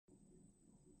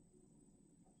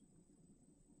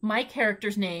my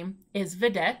character's name is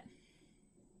Vedette.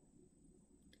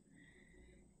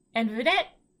 And Vedette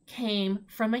came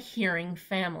from a hearing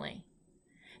family.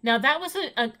 Now, that was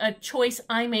a choice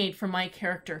I made for my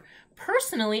character.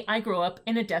 Personally, I grew up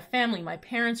in a deaf family. My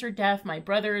parents are deaf. My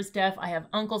brother is deaf. I have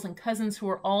uncles and cousins who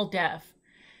are all deaf.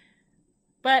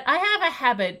 But I have a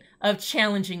habit of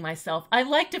challenging myself. I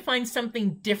like to find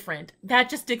something different. That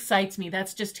just excites me.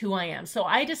 That's just who I am. So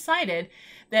I decided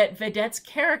that Vedette's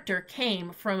character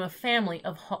came from a family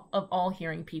of all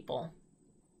hearing people.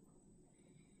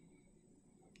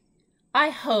 I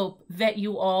hope that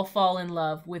you all fall in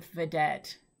love with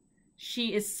Vedette.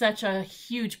 She is such a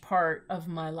huge part of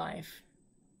my life.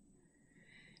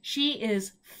 She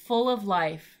is full of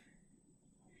life.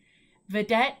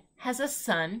 Vedette has a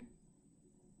son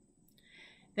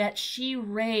that she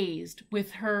raised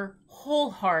with her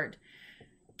whole heart,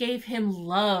 gave him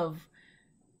love,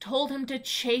 told him to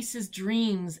chase his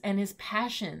dreams and his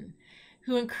passion,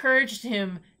 who encouraged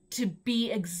him to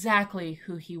be exactly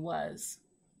who he was.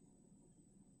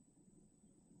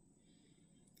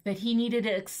 That he needed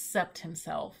to accept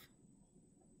himself.